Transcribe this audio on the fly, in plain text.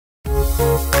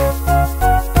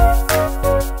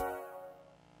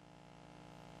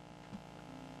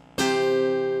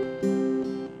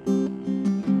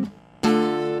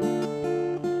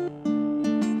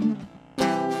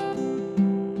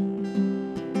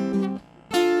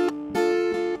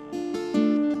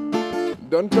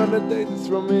Don't try to take this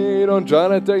from me, don't try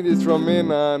to take this from me,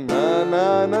 na na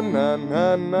na na na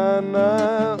na na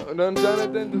na. Don't try to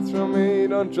take this from me,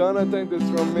 don't try to take this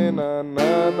from me, na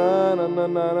na na na na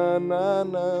na na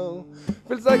na.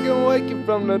 Feels like I'm waking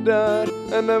from the dead,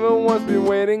 and everyone's been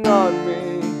waiting on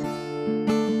me.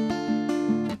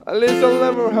 At least I'll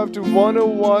never have to wonder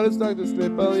what it's like to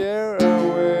sleep a year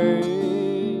away.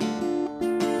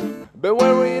 But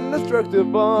when we're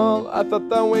indestructible, I thought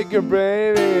that we could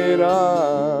brave it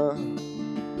all.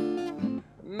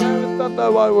 Never thought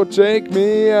that what would take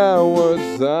me, I was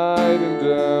hiding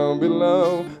down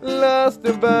below. Lost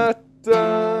the battle,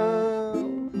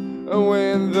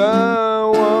 win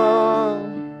the war.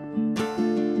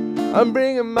 I'm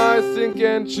bringing my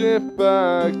sinking ship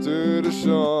back to the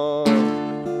shore.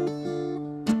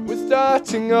 We're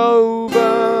starting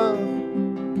over,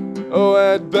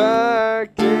 head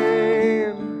back in.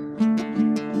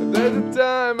 There's a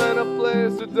time and a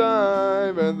place to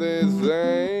dive, and this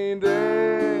ain't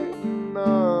it,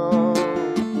 no.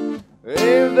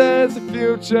 If there's a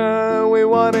future, we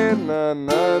want it, na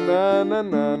na na na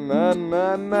na na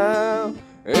na na.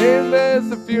 If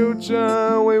there's a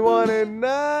future, we want it,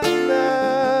 na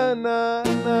na na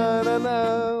na na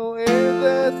na. If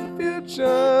there's a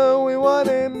future, we want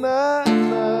it, na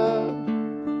na.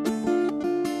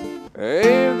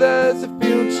 If there's a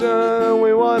future,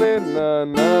 we want it, na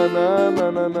na na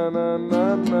na na na na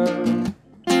na na.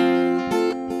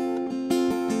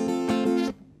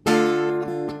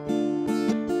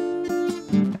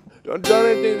 Don't try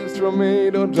to take this from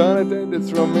me, don't try to take this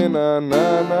from me, na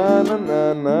na na na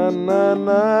na na na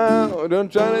na.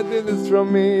 Don't try to take this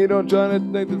from me, don't try to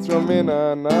take this from me,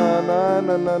 na na na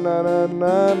na na na na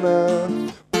na na.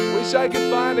 Wish I could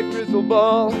find a crystal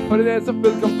ball, but it ends up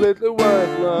feels completely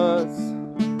worthless.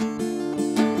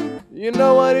 You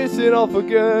know what, is it all for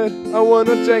good? I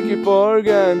wanna take you for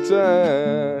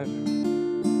granted.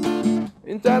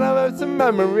 Inside I have some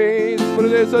memories, but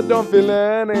it is I don't feel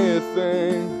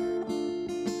anything.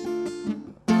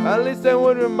 At least that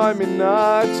would remind me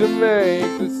not to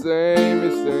make the same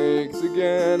mistakes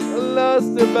again. I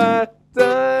lost the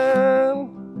battle,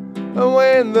 I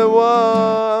win the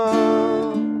war.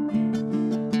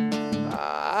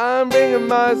 I'm bringing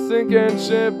my sinking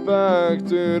ship back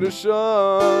to the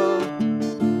shore.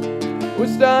 We're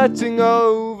starting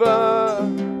over,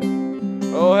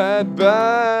 head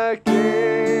back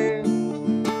in.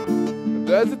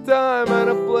 There's a time and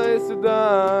a place to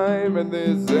dive, and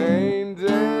this ain't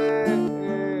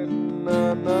it,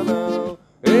 no, no, no.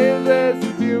 If there's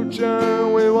a future,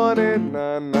 we want it,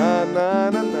 na na na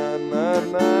na na na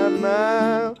na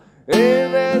na.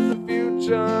 If there's a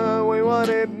future, we want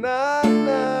it, na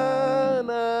na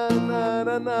na na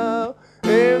na na.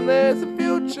 If there's a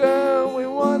future, we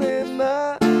want it,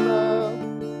 na na.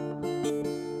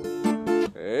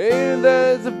 If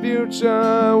there's a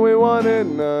future, we want it,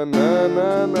 na na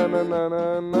na na na na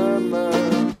na na na.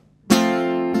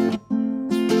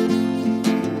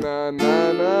 Na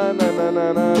na na na na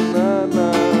na na na na.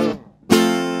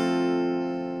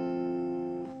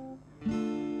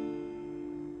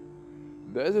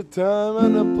 There's a time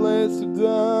and a place to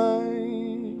die.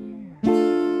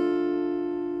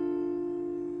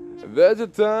 There's a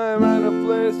time and a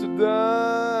place to die.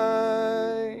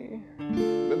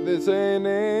 But this ain't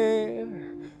it.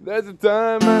 There's a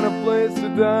time and a place to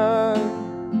die.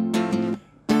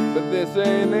 But this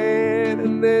ain't it,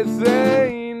 and this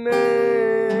ain't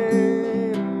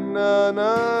it. No,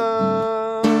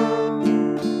 no.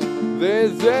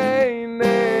 This ain't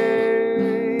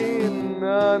it.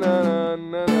 No, no, no,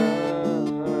 no,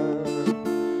 no.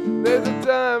 There's a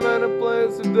time and a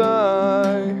place to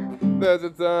die. There's a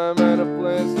time and a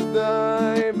place to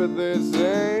die. But this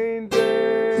ain't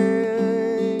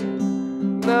it.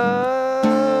 No.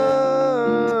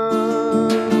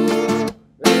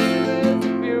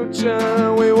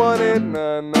 We want it,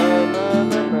 na na na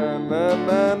na na na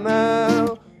na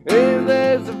na. If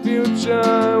there's a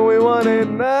future, we want it,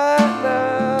 na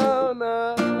na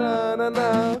na na na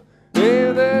na.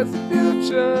 If there's a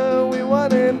future, we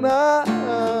want it now.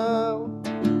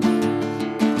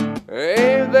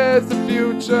 If there's a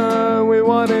future, we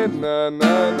want it, na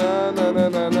na na na na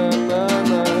na na na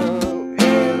na.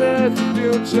 If there's a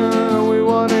future, we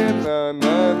want it, na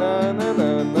na na na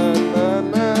na na na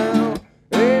na.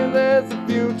 If there's a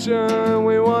future,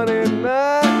 we want it,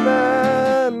 na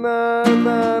na na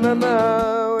na na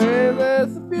na. If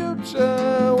there's a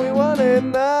future, we want it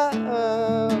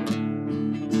now.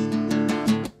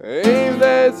 If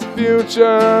there's a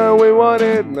future, we want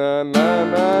it, na na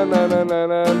na na na na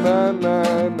na na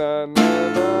na na na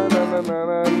na. Hey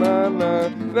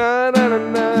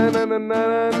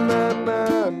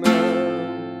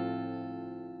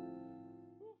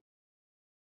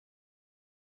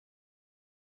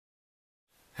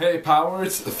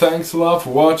Powers, thanks a lot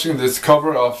for watching this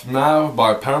cover of Now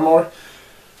by Paramore.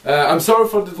 I'm sorry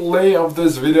for the delay of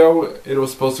this video. It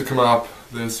was supposed to come up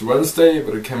this Wednesday,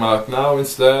 but it came out now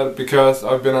instead because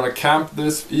I've been on a camp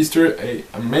this Easter, an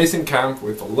amazing camp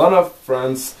with a lot of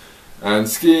friends and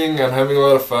skiing and having a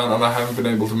lot of fun, and I haven't been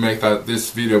able to make this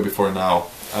video before now.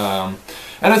 And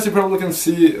as you probably can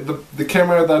see, the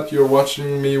camera that you're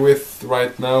watching me with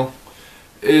right now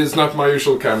is not my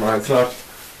usual camera. It's not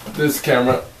this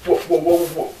camera.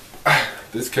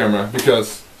 This camera,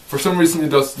 because for some reason it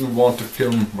doesn't want to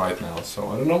film right now, so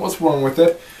I don't know what's wrong with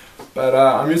it, but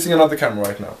I'm using another camera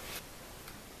right now.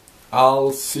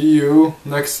 I'll see you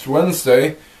next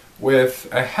Wednesday with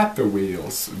a Happy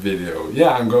Wheels video.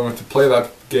 Yeah, I'm going to play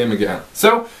that game again.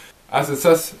 So, as it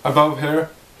says above here,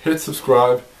 hit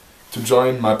subscribe to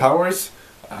join my powers.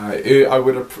 I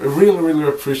would really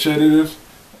appreciate it,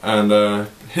 and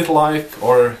hit like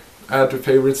or add to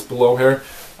favorites below here.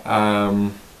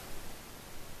 And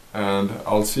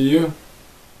I'll see you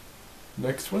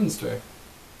next Wednesday.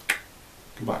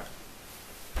 Goodbye.